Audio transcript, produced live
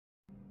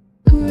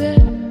Can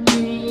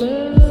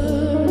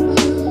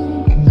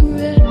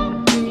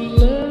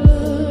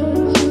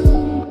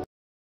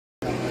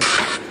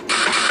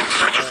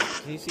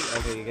you see?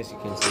 Okay, I guess you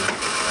can see.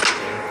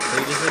 So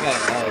you just look at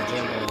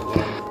Jim and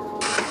Jim.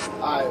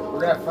 Alright, we're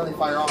gonna have friendly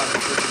fire on.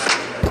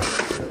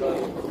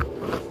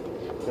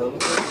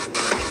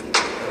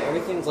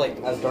 Everything's like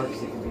as dark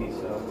as it can be,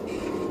 so.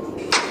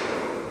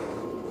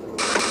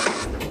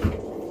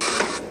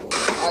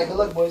 Alright, good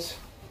luck, boys.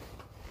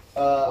 I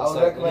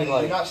would recommend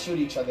do not shoot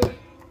each other.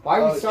 Why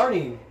are we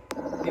starting?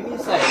 Give me a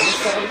second. Let me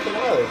set everything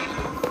up.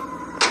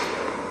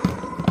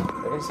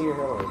 They're gonna see your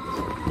hair.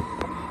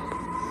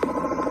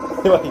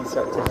 Why you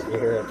start touching your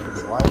hair?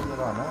 Why is it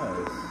on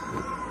us?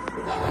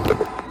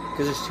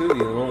 Because there's two of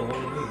you and only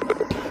one of me.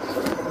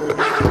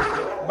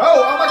 Bro,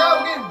 oh my god,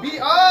 we're getting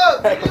beat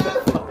up! Nigga.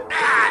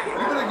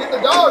 You better get the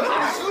dogs. You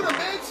better shoot him,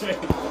 bitch!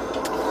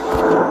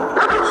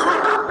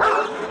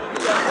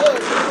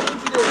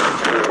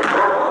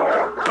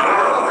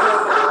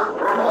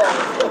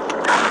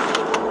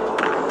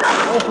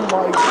 Oh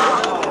my god.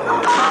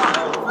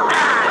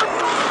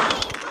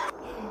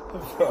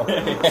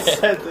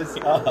 Set this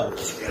up.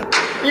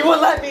 You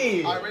won't let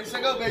me! Alright, ready,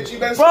 set, go, bitch. You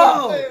better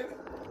stop it.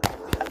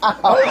 Oh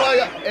my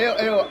god.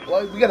 Ayo,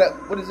 we gotta,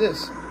 what is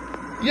this?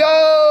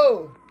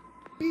 Yo!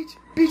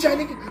 Beach that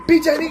nigga.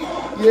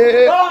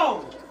 Yeah.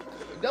 Go!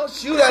 Don't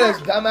shoot at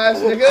us, dumbass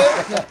nigga.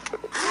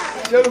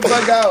 Chill the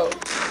fuck out.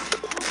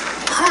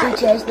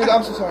 Bitch ass nigga,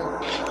 I'm so sorry.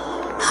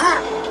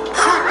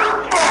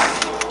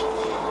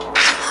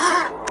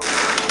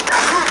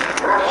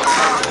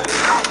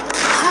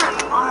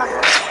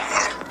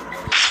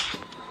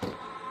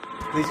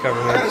 Please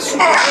cover me.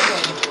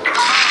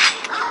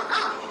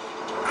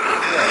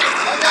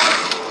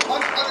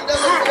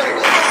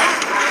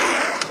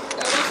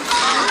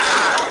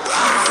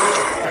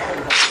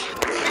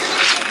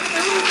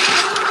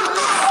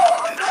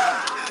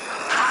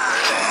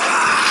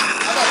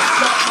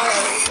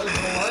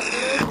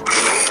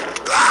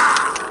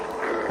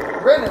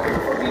 Brandon,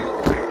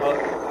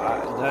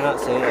 Did I not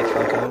say it like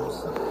 5 times?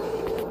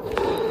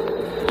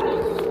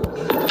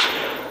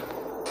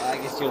 I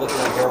guess you're looking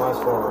at Jeremiah's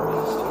forward.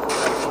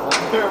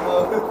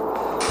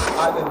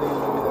 I've been doing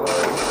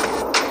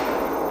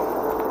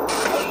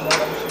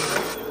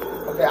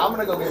okay, I'm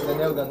gonna go get the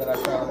nail gun that I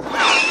found. Why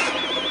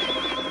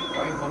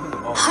are you pumping the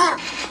ball?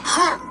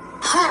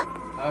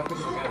 I'll put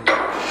it again.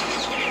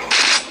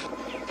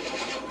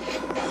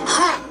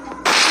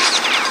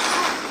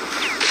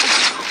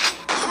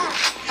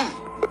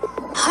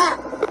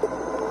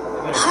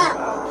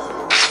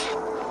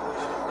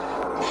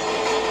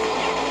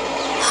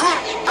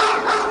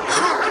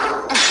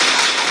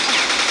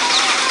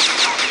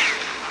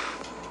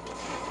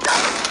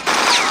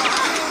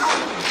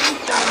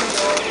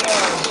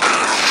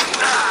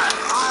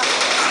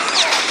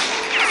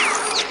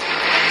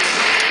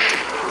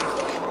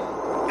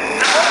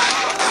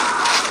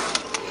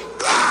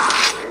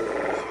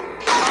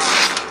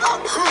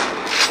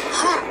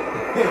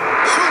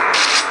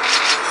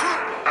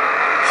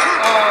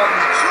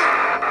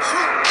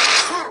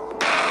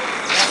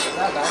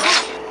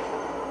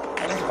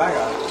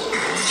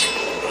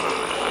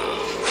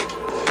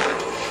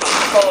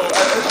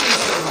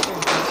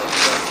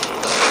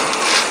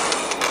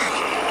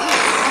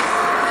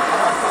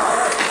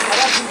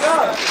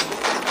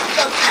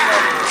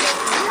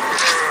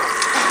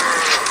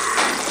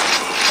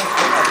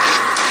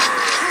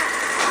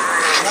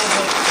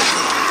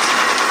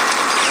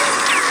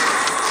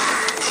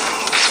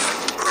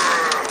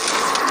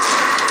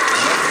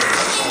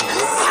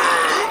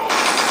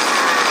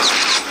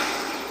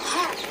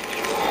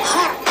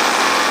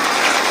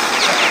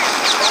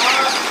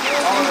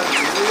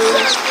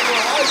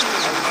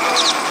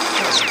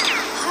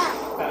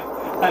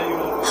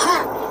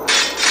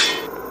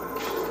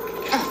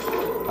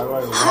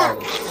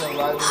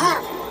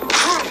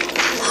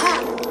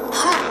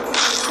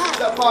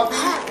 Poppy?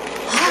 You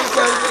just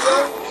said it, nigga?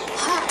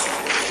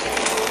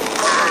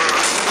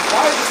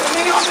 Why is this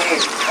thing on me?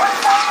 What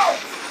the hell?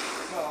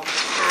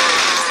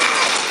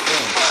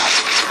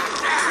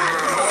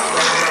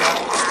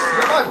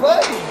 You're my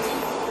buddy.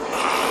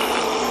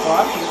 Oh,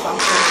 I think I'm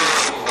crazy.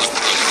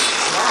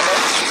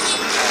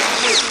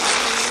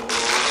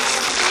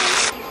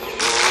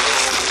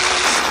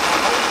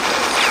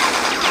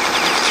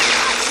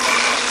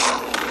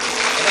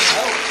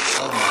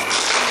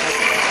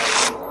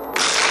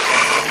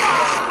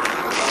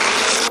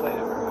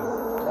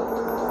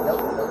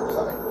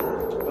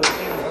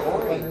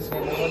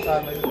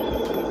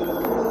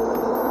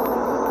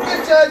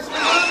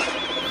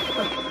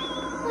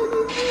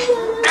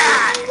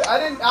 I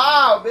didn't,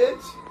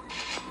 bitch.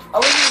 I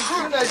wasn't even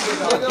shooting that shit,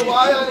 nigga.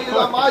 Why are you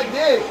on my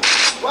dick?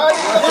 Why are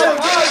you on my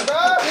dick,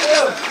 bro?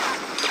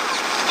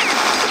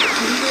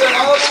 You did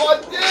all over my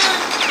dick.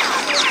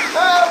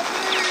 Help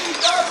me,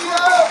 help me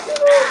out.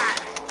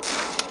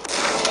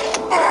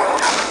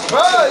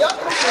 Bro, y'all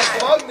can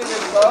some fuck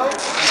niggas, bro. You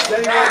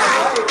said you wanted to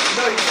fight.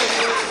 No, you said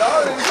you wanted to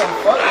dog niggas some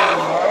fuck niggas,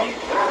 bro.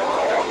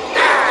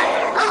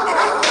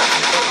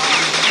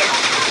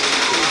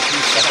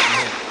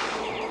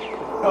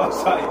 No,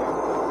 it's not you.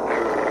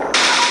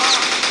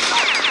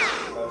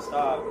 No,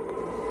 stop.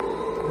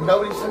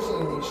 Nobody's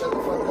touching me. Shut the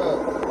fuck up.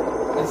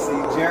 Let's see.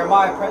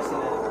 Jeremiah pressing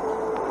it.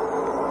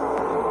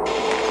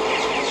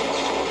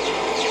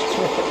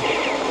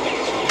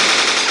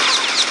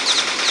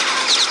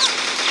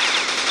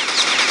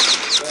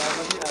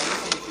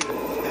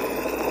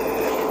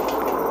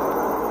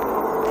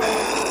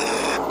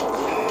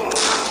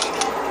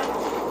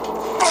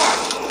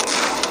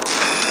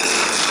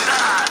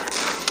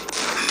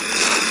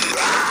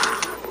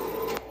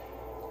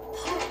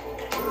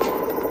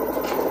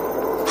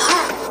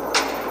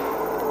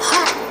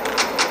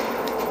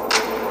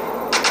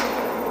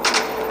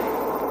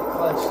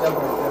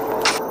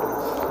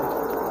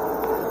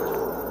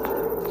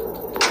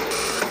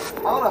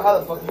 I don't know how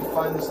the fuck you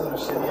find this other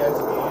shitty ass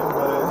game,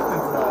 but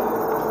it's not it.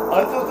 I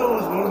thought that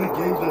was one of the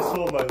games I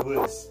saw on my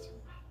list.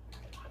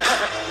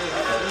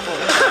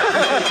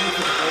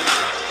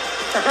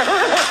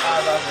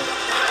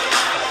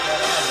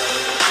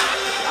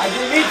 I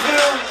didn't need to.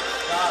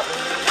 Stop.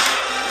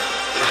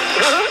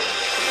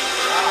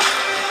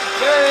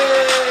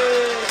 Yay!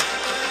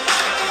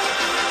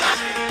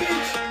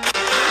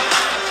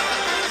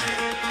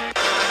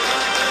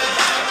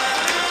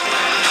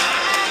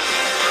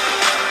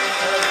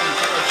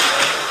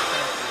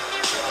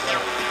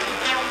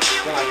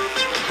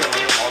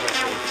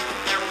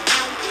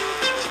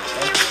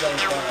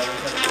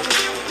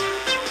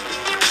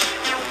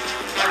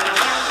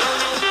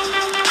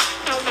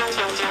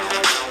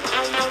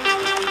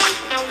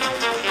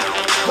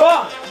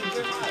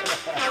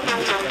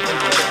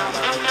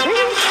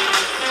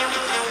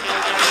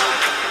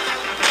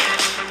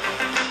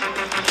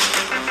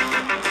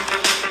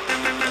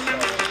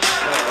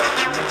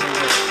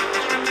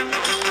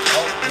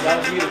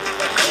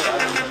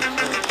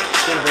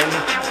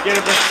 Get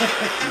it,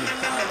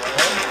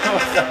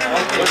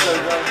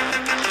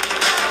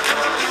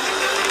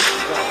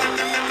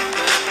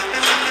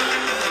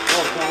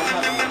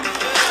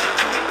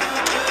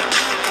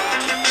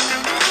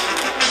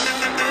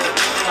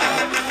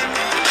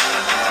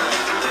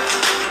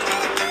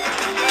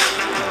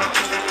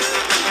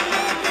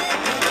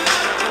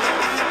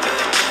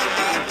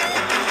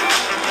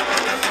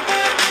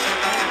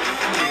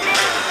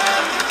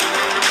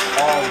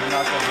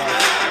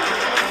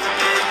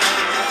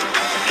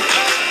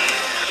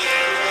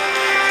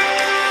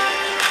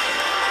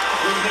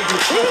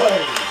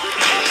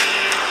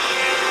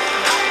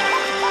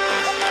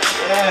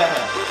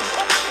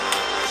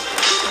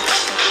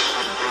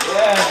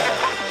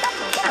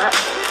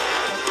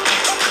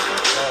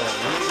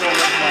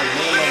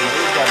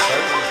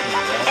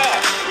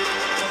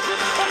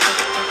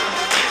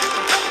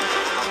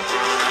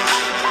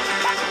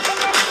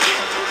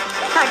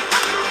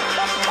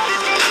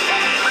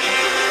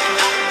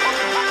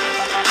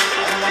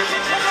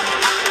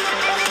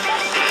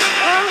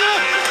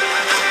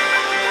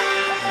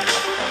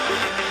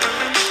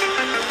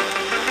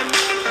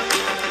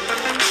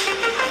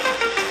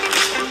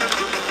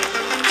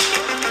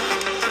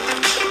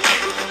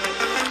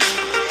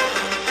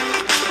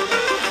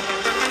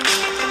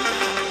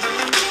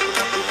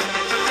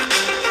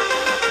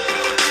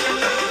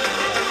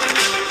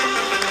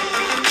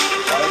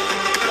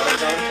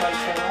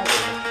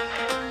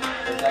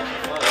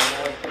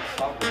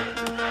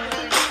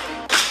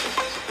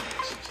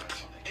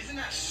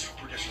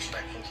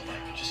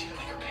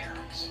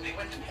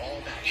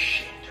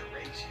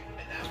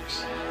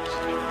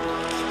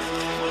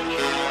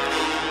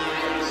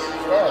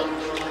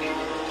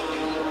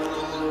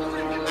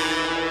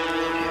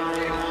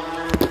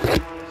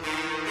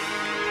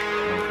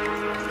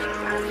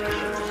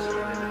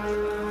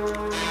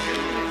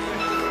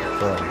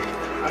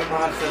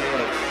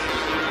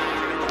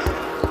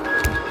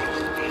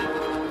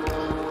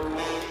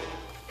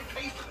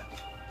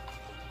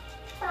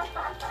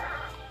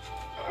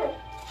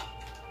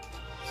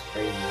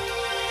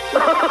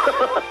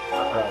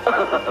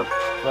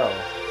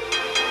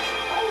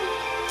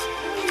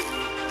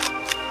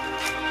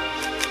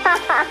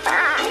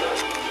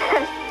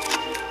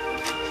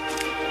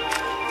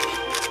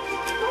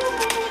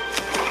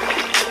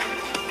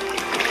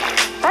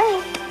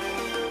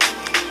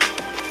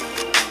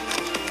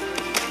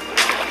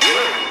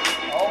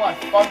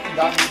 Fucking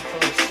got me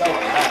until it's so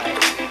bad.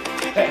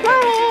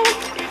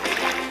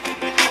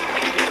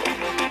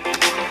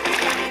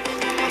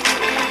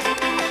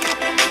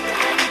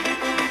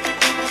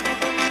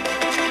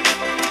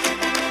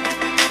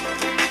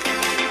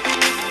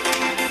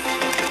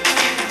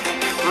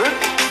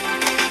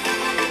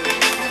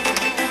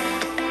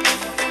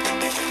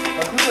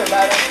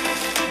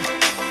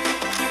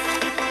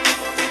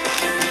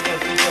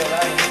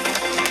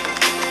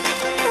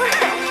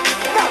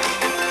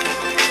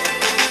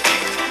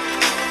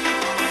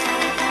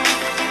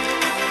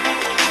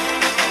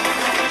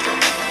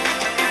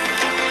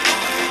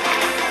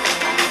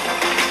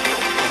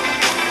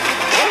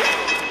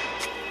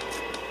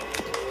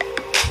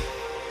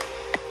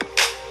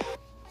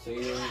 So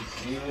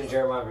you and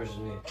Jeremiah versus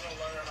me.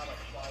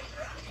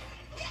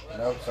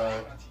 Nope,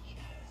 sorry.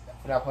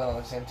 We're not playing on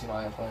the same team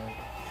I am playing.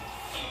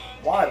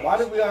 Why? Why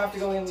do we have to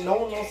go in? No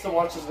one wants to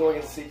watch us go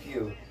against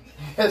CPU.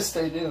 Yes,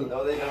 they do.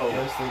 No, they don't.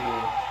 Yes, they do.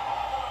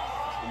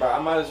 Bro, I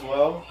might as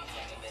well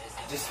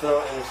just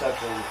throw an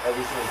interception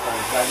every single time.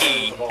 'Cause I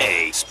know the ball.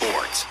 EA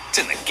Sports. It's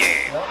in the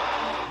game. Yep.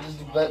 Just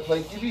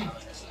play QB.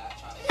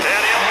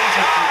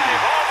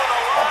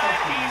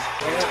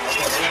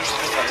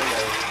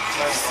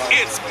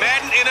 It's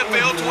Madden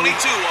NFL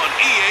 22 on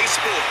EA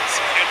Sports.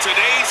 And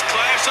today's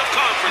clash of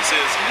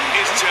conferences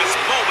is just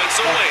moments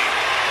away.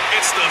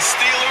 It's the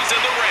Steelers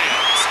and the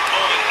Rams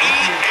on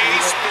EA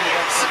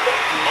Sports.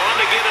 On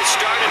to get us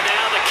started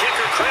now, the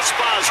kicker Chris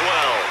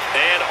Boswell.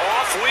 And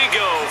off we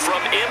go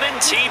from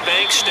M&T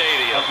Bank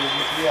Stadium.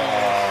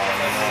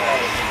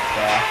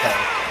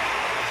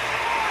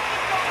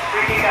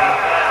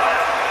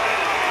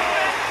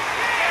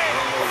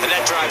 And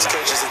that drives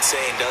coaches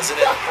insane, doesn't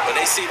it? When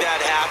they see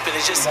that happen,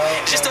 it just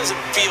doesn't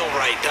feel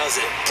right, does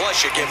it?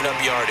 Plus, you're giving up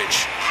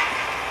yardage.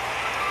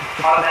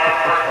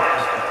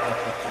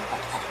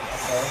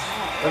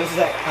 What is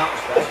that count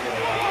strategy?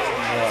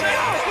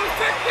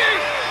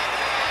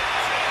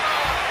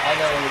 I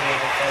know.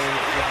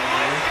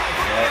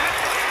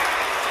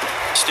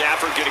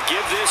 Stafford going to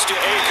give this to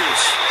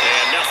Akers.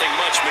 And nothing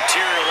much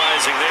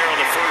materializing there on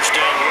the first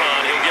down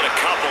run. He'll get a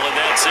couple, and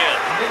that's it.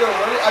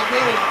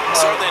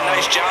 Certainly a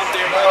nice job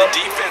there by the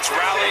defense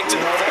rallying to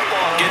the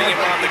football, getting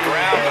him on the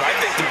ground. But I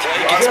think the play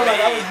gets made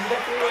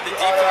on the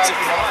defensive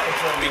front.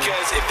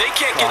 Because if they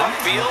can't get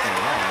upfield,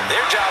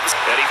 their job is...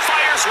 And he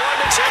fires one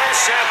that's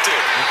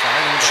intercepted.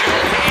 Joe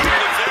Hayden,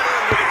 the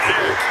veteran, with a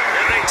pick.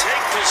 And they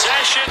take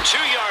possession 2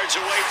 yards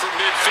away from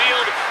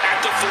midfield at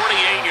the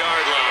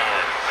 48-yard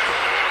line.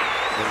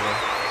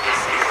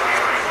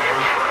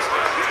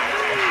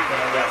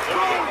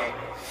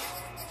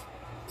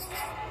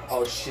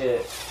 Oh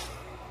shit.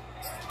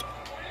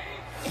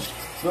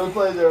 Good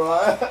play there,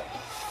 right?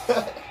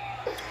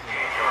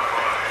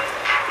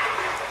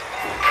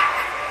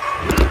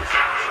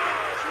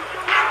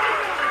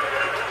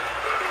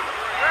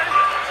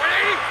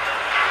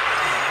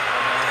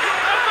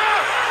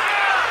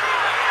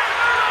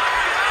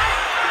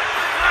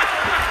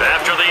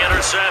 After the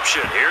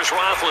interception, here's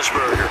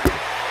Roethlisberger.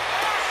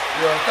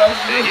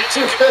 Yeah, It's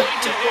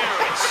incomplete to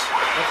Harris.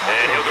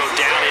 And he'll go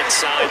down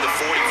inside the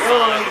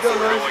 45 before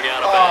going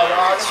out of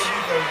bounds.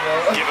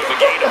 Give him a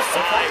gain of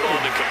 5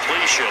 on the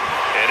completion.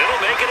 And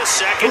it'll make it a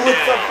second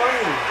What's so down.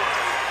 funny?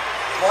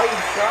 Why are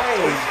you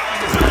crying?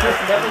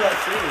 Never that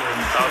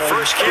serious.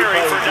 First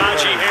carry for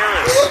Najee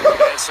Harris.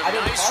 And some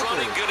nice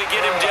running going to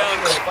get him down.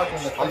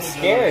 I'm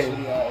scared.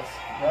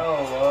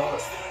 No, well,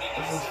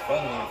 this is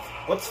funny.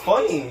 What's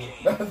funny?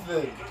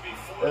 Nothing.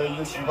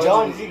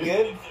 John, is he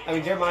good? I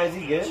mean, Jeremiah, is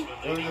he good?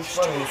 It was just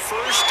funny.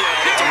 First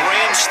down at the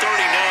Rams 39.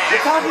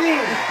 What's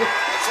happening?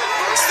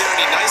 First there, and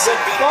he nicely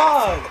bit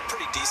Fuck. a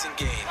pretty decent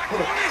gain.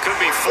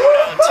 Could be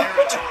 4-down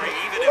territory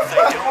even if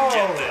they don't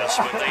get this,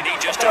 but they need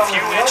just a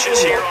few inches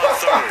here on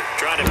third.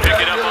 Trying to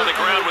pick it up on the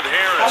ground with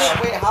Harris.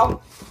 Wait,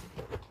 how?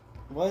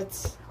 What?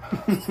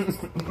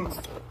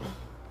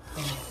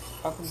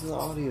 What happens to the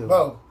audio?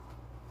 Bro.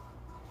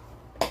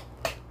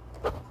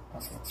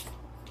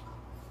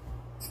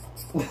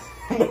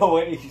 No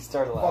way did you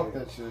start Fuck laughing.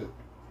 that shit.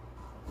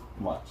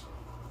 Watch.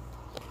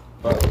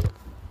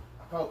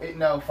 Oh,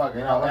 no, fuck it.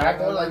 No, No, I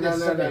go like this.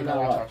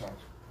 no, Watch.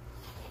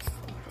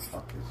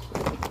 Fuck this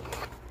shit.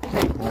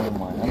 Oh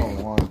my, I don't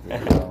want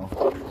it,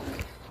 bro.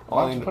 Why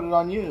don't you put it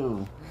on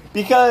you?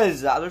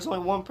 Because there's only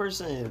one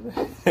person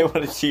they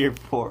want to cheer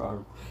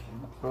for.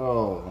 Bro.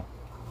 Oh,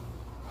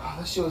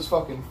 that shit was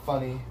fucking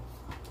funny.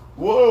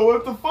 Whoa,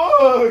 what the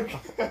fuck?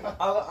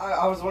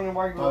 I was wondering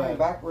why you're going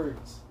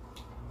backwards.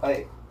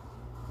 Like,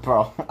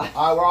 Bro. Alright,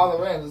 we're all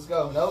the Rams. Let's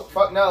go. Nope.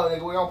 Fuck no,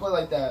 nigga. We don't play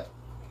like that.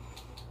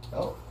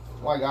 Nope.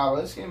 Oh my god,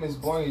 bro. This game is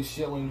boring as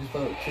shit when you just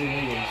play with 2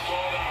 niggas.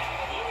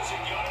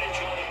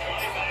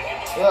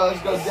 Yo,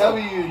 let's go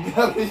W.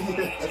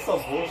 that's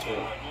so bullshit.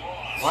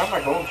 Why am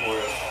I going for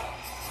it?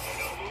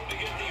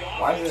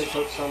 Why did they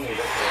coach so many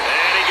different?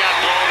 And he got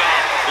blown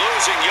up.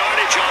 Losing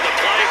yardage on the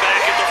play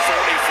back at the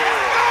 44.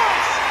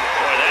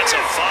 Boy, that's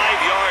a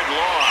 5-yard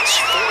loss.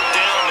 4th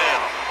down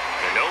now.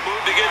 And no move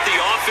to get the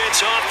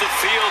offense off the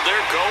field.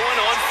 They're going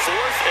on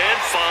 4th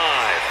and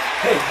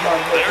 5.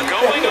 They're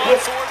going on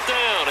 4th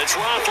down. It's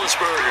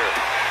Roethlisberger.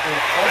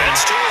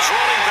 That's to his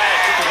running back.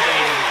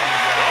 Complete.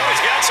 Oh,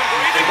 he's got some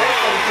breathing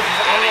room.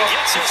 And he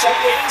gets us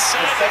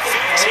inside the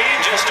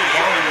 15, just a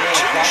yard or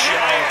 2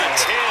 shy of the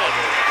 10.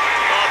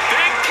 A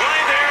big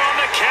play there on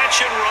the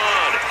catch and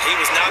run. He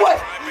was not the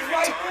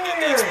primary target.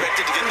 They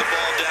expected to get the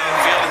ball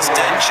downfield.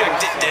 Instead,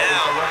 checked it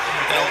down.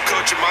 An old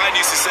coach of mine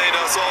used to say to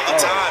us all the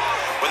time,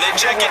 when they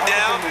check it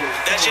down,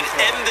 that should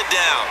end the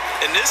down.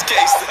 In this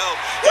case, though,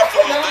 he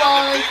threw it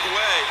down in a big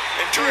way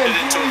and turned it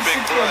into a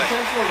big play.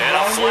 And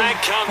a flag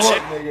comes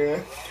in.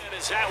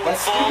 As that one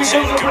falls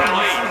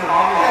incomplete.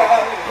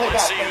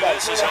 Let's see who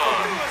this is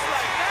on.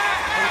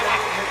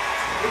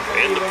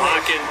 In the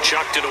pocket,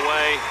 chucked it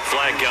away.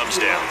 Flag comes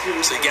down.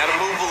 So you got to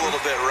move a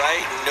little bit,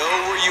 right? Know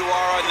where you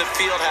are on the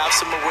field. Have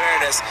some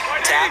awareness.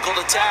 Tackle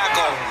to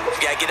tackle. You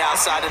got to get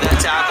outside of that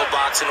tackle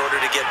box in order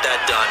to get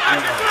that done.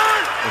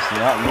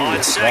 On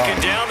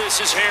second down,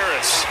 this is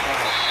Harris.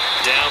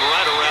 Down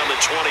right around the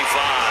 25.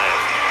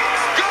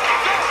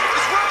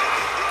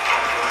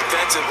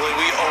 Defensively,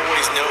 we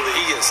always know that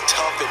he is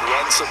tough in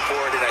run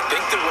support, and I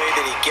think the way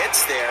that he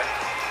gets there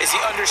is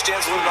he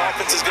understands what an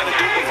offense is going to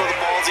do before the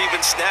ball's even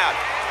snapped.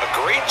 A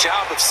great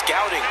job of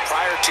scouting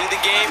prior to the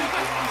game,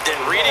 then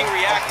reading,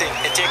 reacting,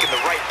 and taking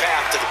the right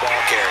path to the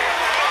ball carrier.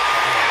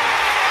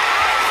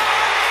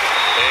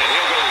 And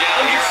he'll go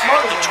down here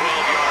at the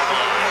 12-yard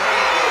line.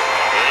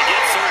 They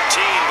get 13,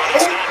 but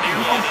it's not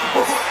nearly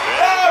enough.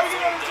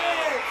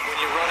 When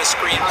you run a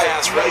screen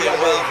pass really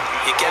well,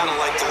 you gotta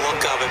like the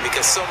look of it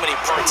because so many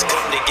parts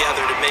come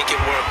together to make it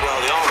work well.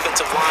 The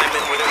offensive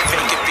linemen, where they're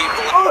faking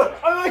people out,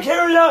 I'm gonna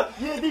carry it up.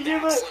 Yeah, did you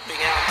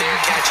slipping out there,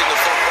 catching the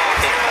football,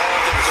 then all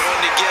of them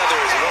going together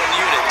as one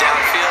unit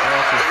downfield.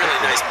 A really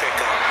nice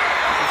pickup.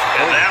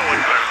 And that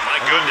one,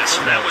 my goodness,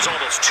 that was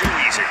almost too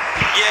easy.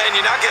 Yeah, and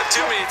you're not getting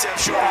too many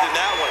attempts shorter than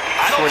that one.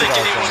 I don't think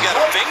anyone got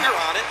a finger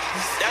on it.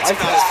 That's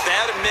about as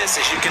bad a miss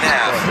as you can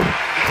have.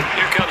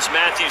 Here comes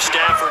Matthew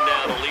Stafford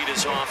now to lead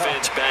his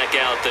offense back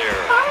out there.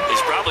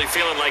 He's probably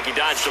feeling like he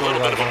dodged a little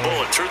bit of a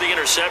bullet. Threw the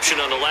interception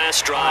on the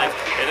last drive,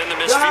 and then the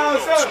missed field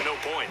goal, so no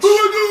points.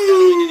 Not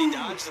only did he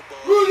dodge the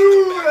ball, he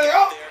can come back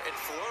out there and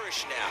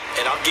flourish now.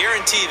 And I'll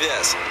guarantee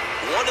this,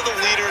 one of the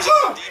leaders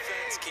of the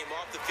defense came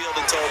off the field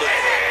and told him,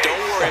 don't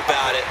worry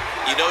about it.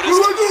 You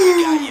noticed we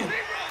got you.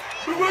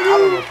 I don't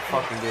know what to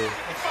fucking do.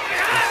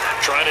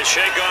 Trying to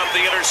shake off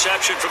the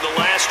interception from the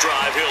last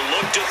drive. He'll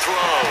look to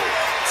throw.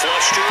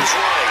 Flush to his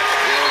right.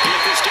 He'll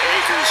get this to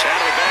Akers out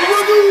of the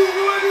backfield.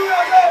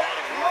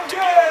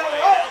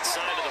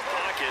 Outside of the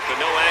pocket,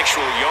 but no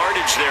actual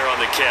yardage there on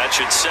the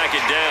catch. It's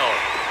second down.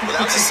 Well,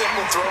 that was a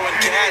simple throw and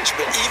catch,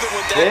 but even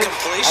with that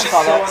completion,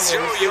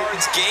 0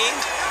 yards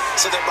gained,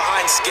 so they're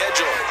behind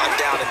schedule on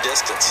down and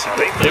distance. I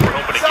think they were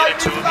hoping to get it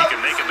to him. He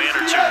can make a man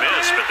or two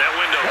miss, but that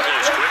window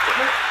closed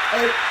quickly.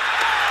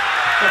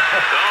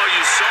 Oh,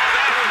 you saw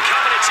that one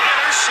coming. It's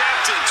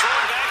intercepted.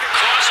 Thrown back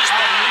across his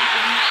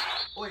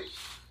body.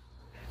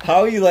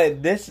 How you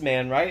let this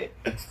man, right?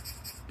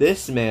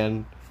 This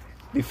man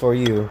before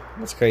you.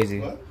 That's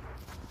crazy. What?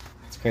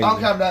 It's crazy. I'll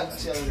calm down.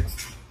 See you later.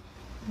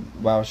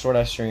 Wow, short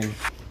ass stream.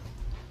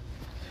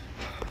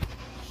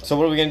 So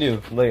what are we gonna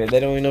do? Look, they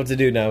don't even know what to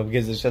do now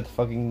because they shut the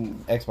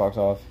fucking Xbox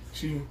off.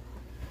 Shoot.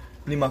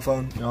 I need my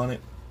phone. You're on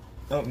it.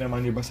 Oh, never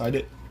mind. You're beside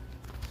it.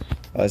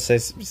 It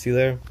says, see you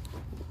there?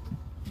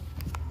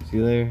 See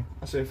you there?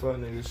 I say fuck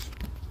niggas.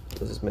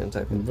 What's this man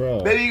typing?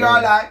 Bro. Baby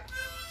girl, like.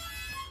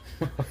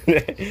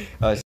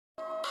 Oh, it